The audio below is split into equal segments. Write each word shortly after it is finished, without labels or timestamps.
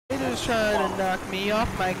just trying to knock me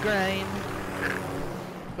off my grind.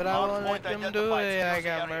 But I won't let them do it. I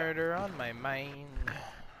got murder on my mind.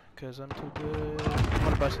 Cause I'm too good. I'm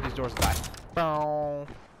gonna bust these doors and die. Boom.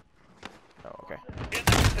 Oh, okay.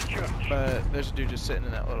 But there's a dude just sitting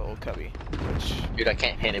in that little cubby. Which... Dude, I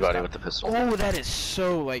can't hit anybody with the pistol. Oh, that is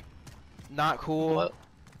so, like, not cool. What?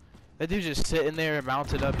 That dude just sitting there,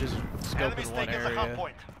 mounted up, just scoping one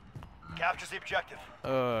area. Capture the objective.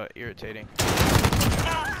 Irritating.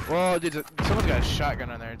 Whoa, dude, someone's got a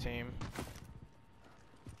shotgun on their team.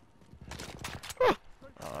 Oh,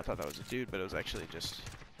 I thought that was a dude, but it was actually just...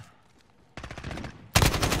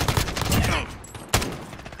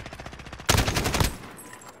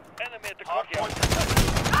 Enemy at the courtyard.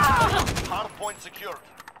 Hard point secured.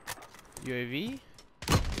 UAV?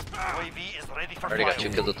 UAV is ready for I already got 2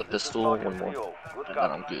 kills with the pistol, 1 more, and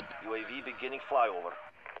then I'm good. UAV beginning flyover.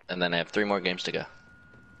 And then I have 3 more games to go.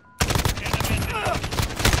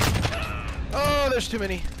 Oh, there's too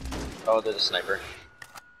many. Oh, there's a sniper.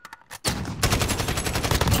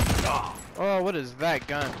 Oh, what is that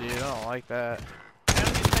gun, dude? I don't like that.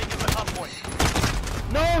 Enemy taking the hard point.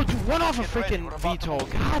 No, dude, one off a freaking VTOL.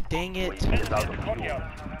 God dang it. UAV is out of fuel.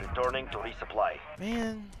 Returning to resupply.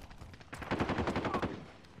 Man.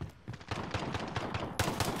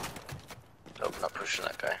 Nope, not pushing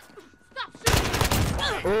that guy.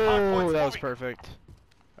 Oh, that was perfect.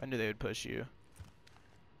 I knew they would push you.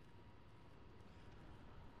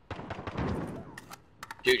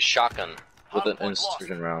 Dude, shotgun with an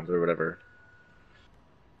insertion round or whatever.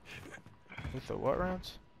 With the what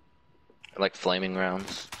rounds? Like flaming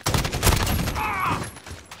rounds.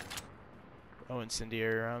 Oh,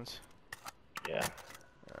 incendiary rounds. Yeah.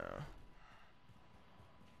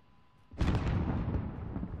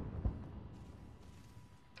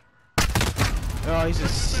 Oh, he's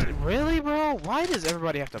just... Really, bro? Why does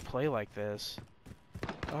everybody have to play like this?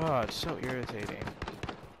 Oh, it's so irritating.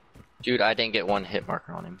 Dude, I didn't get 1 hit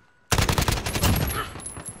marker on him.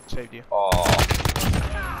 Saved you. Oh.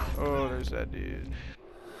 Oh, there's that dude.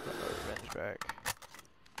 Got my revenge back.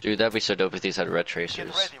 Dude, that'd be so dope if these had red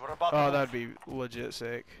tracers. Oh, that'd be legit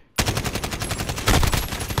sick.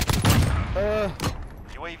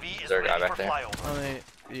 UAV is there a guy ready back for there? flyover. Only,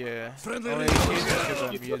 yeah. Only because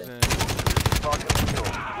I'm using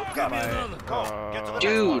my,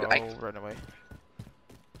 Dude, run away.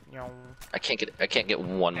 I can't get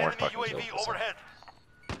 1 more fucking kill. UAV overhead.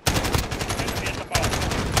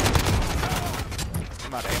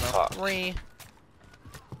 I'm out of ammo. Fuck. 3.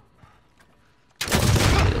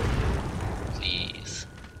 Please.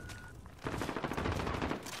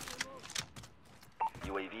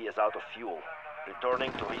 UAV is out of fuel.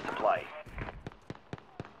 Returning to resupply.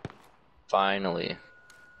 Finally.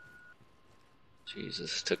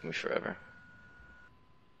 Jesus, took me forever.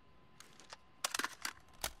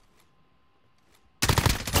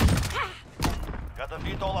 Got a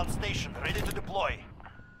VTOL on station, ready to deploy.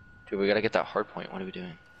 Dude, we gotta get that hard point. What are we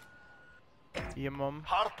doing? Yeah, mom.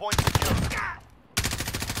 Hard point secured.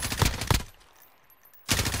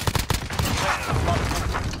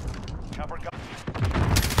 Chopper gun.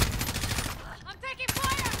 I'm taking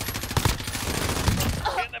fire!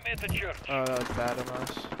 Enemy at the church. Oh, that was bad of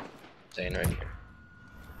us. Staying right here.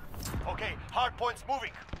 Okay, hard points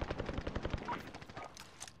moving.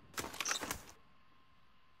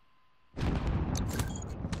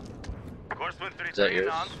 Is that yours?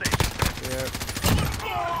 Yeah.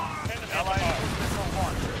 Allied missile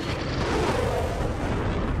launch.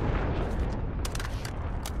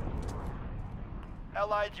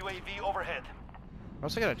 Allied UAV overhead. I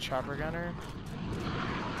also got a chopper gunner.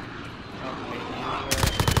 Oh,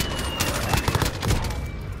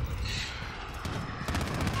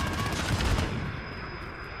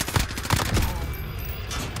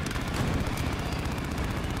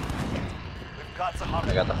 We've got the hard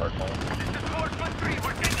I got the hard point.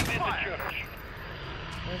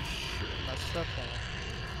 my stuff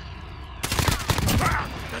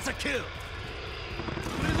That's a kill.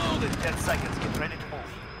 Reloaded. 10 seconds. Get ready to move.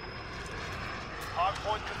 Hard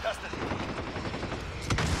point contested.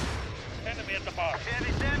 Enemy at the bar.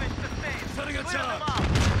 Heavy damage sustained. Setting a charge.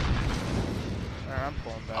 Alright, I'm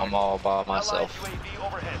pulling back. I'm all by myself. Allied UAV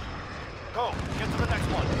overhead. Go. Get to the next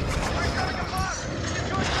one. We're coming apart. Get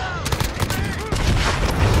yours down.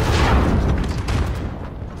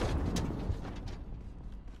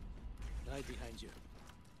 Right behind you.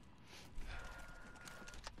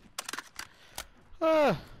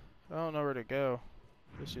 I don't know where to go.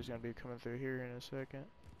 This is gonna be coming through here in a second.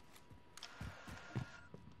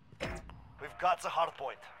 We've got the hard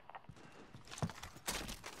point.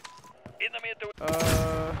 Enemy at the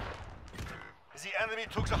The enemy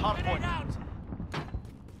took the hard point.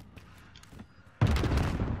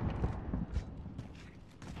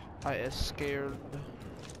 I is scared.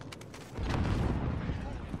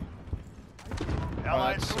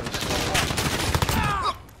 Allied so troops.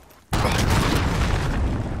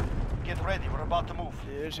 Get ready, we're about to move.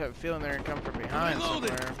 Dude, I just have a feeling they're gonna come from behind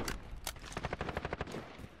somewhere.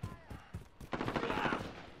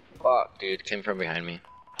 Fuck, dude, came from behind me.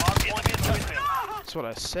 That's what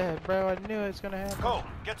I said, bro. I knew it was gonna happen. Go,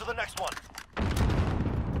 get to the next one.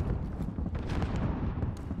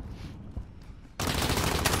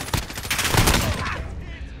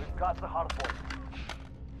 We've got the hard point.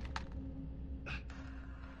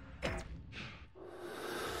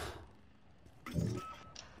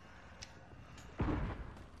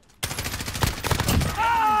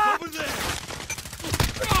 Oh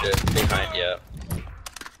shit, behind, yeah.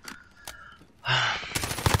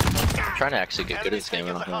 I'm trying to actually get good at this game. I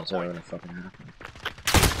don't know what's ever gonna fucking happen.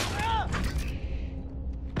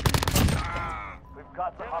 We've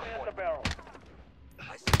got the hard point.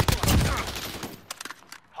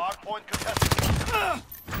 Hard point contested.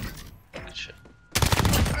 Good shit.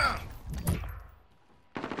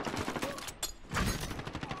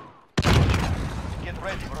 Get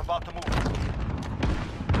ready, we're about to move.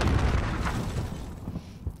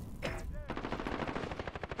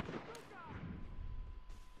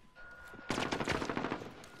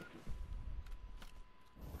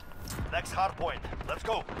 Next hard point. Let's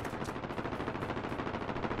go.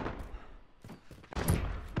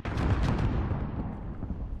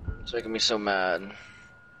 It's making me so mad.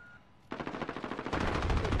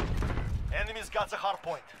 Enemies got the hard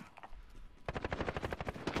point.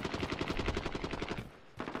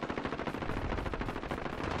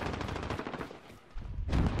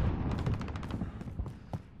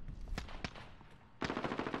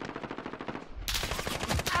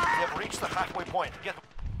 We have reached the halfway point. Get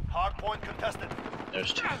hard point contested.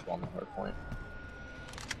 There's two people on the hard point.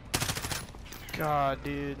 God,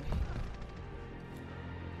 dude.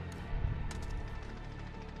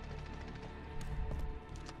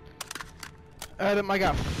 Adam,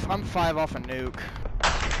 I'm 5 off a nuke.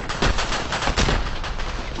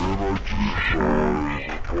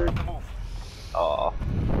 Oh.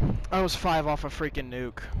 I was 5 off a freaking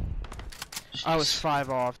nuke. I was 5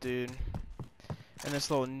 off, dude. And this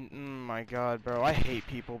little, my god, bro. I hate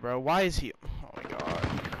people, bro. Why is he? Oh my god,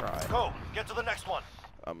 I'm gonna cry. Go, get to the next one.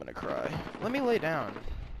 I'm gonna cry. Let me lay down.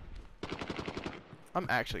 I'm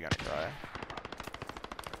actually gonna cry.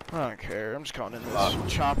 I don't care. I'm just calling in this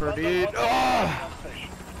chopper, dude. Oh!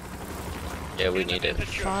 Yeah, we need it.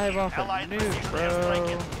 5 off a nuke,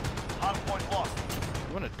 bro. Hard point lost.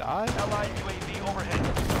 You wanna die? Allied UAV overhead.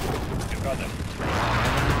 You got them.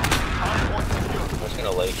 I'm just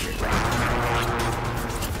gonna lay here.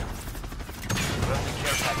 Friendly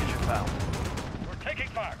care package inbound. We're taking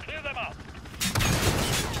fire. Clear them out.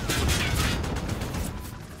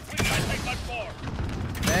 We can't take much more.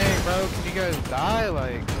 Dang, bro, can you guys die?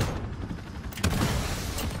 Like,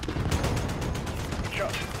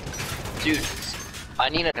 Dude, I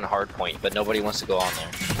need a hard point, but nobody wants to go on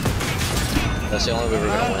there. That's the only way we're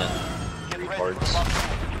gonna win. Retards.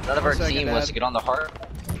 None of our team wants to get on the hard.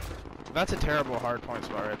 that's a terrible hard point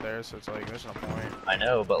spot right there, so it's like, there's no point. I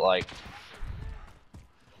know, but like,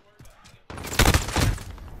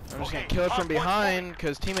 I'm just gonna kill it from behind,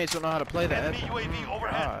 because teammates don't know how to play that. Enemy UAV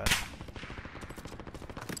overhead. God.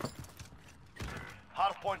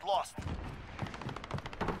 Hard point lost.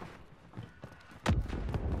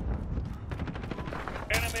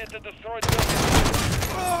 Enemy at the destroyed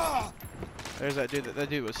building. There's that dude. That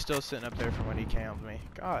dude was still sitting up there from when he cammed me.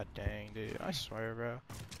 God dang, dude. I swear, bro.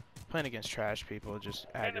 Playing against trash people just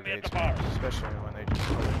aggravates me, especially when they just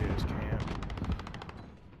all they do is camp.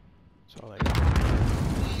 That's all they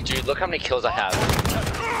do. dude, look how many kills I have.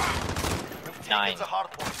 9. It's a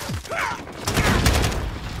hard point.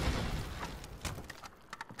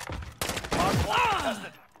 Hard point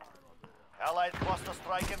contested. Allied cluster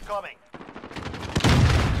strike incoming.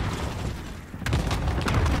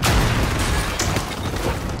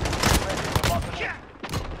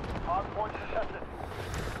 Hard point contested.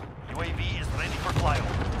 UAV is ready for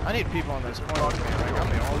flyover. I need people on this point with me. Like, I'm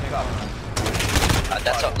the only guy.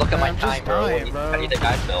 That's a, look at my I'm time, just bro. dying, bro. I need a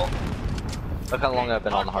guy fill. Look how long I've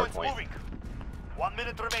been on the hard point. Moving. 1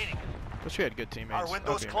 minute remaining. Wish we had good teammates. Our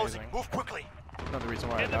window's That'd be closing. amazing. Move quickly. Another reason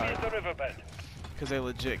why I Enemy died. at the riverbed. Because they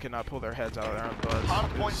legit cannot pull their heads out of their own butts.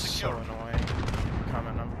 Hard point It's so secure. annoying. I'm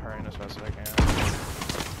coming. I'm hurrying as fast as I can.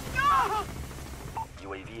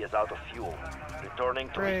 UAV is out of fuel. Returning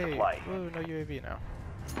to Great. resupply. Ooh, no UAV now.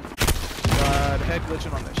 God, head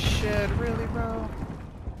glitching on the shed. Really, bro?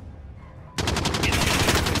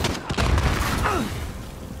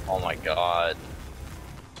 Oh my god.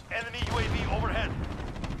 Enemy UAV overhead.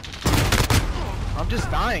 I'm just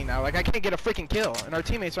dying now. Like I can't get a freaking kill, and our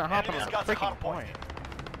teammates aren't hopping on the freaking point.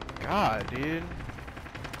 God, dude.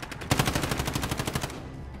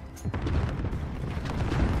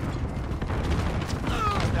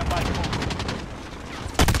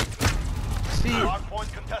 See,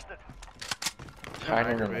 Hardpoint contested. I'm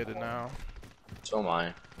aggravated now. So am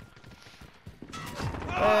I.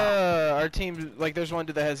 Our team, like, there's one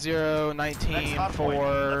dude that has 0, 19,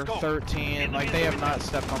 4, 13. Like, they have not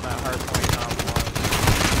stepped on that hard point, not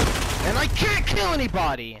once. And I can't kill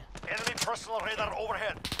anybody! Enemy personal radar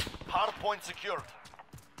overhead. Hardpoint secured.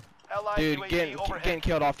 Allied Dude, UAV getting overhead.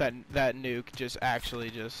 killed off that nuke just actually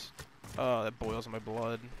just, oh, that boils my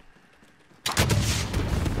blood.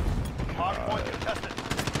 Hardpoint contested.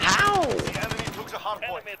 How? The enemy took the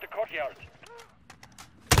hardpoint. Enemy at the courtyard.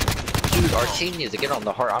 Dude, our team needs to get on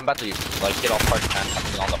the hard. I'm about to like get off hard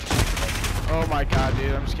on the. Oh my god,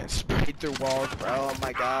 dude, I'm just getting sprayed through walls, bro. Oh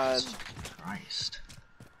my god. Christ.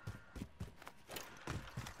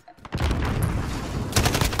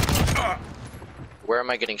 Where am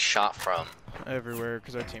I getting shot from? Everywhere,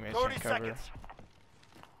 because our teammates 30 can't cover. seconds.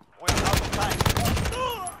 We're out of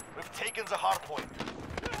time. We've taken the hardpoint.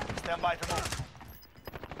 Stand by to move.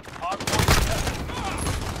 Hardpoint contested.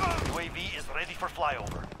 UAV is ready for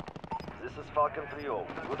flyover. This is Falcon 3-0.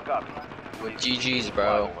 Good copy. With GG's,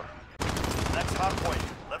 bro. Next hardpoint.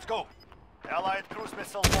 Let's go. Allied cruise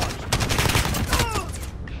missile launched.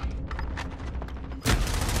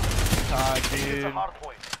 God, It's a dude.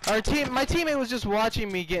 hardpoint. My teammate was just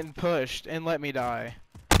watching me getting pushed and let me die.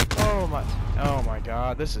 Oh my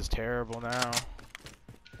god, this is terrible now.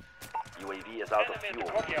 UAV is out of Enemy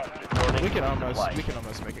at the fuel. courtyard. We can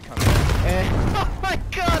almost make a comeback. And, oh my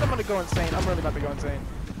god, I'm gonna go insane. I'm really about to go insane.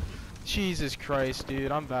 Jesus Christ,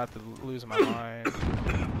 dude, I'm about to lose my mind.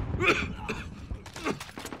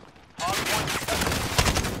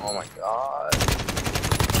 Oh my god.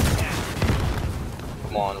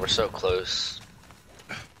 Come on, we're so close.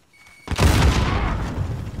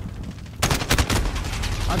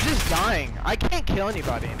 I'm just dying. I can't kill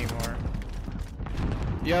anybody anymore.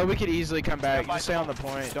 Yo, we could easily come back. Just stay on the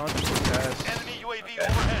point. Don't just contest. Enemy UAV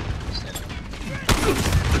overhead.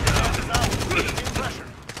 Pressure.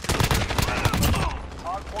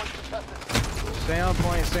 Hardpoint contested. Stay on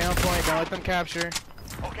point. Stay on point. Don't let them capture.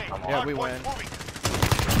 Okay, Yeah, we hardpoint win. moving.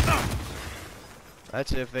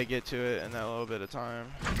 That's if they get to it in that little bit of time.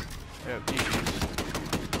 Yep,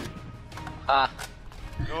 GG's. Ah,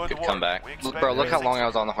 Good good work. comeback. We Look, expect bro, look how basics. long I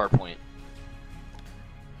was on the hard point.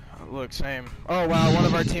 Look, same. Oh wow, one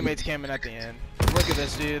of our teammates came in at the end. Look at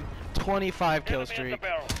this, dude. 25 kill Enemy at the streak.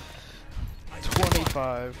 barrel.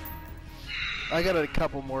 25. I got a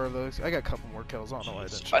couple more of those. I got a couple more kills on the way.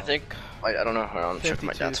 I think, I don't know, I'm checking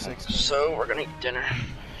my 52, stats. 16. So, we're gonna eat dinner. Oh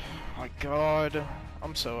my god.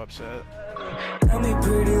 I'm so upset. Tell me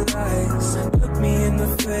pretty lies, look me in the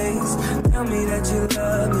face. Tell me that you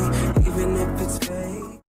love me, even if it's fake.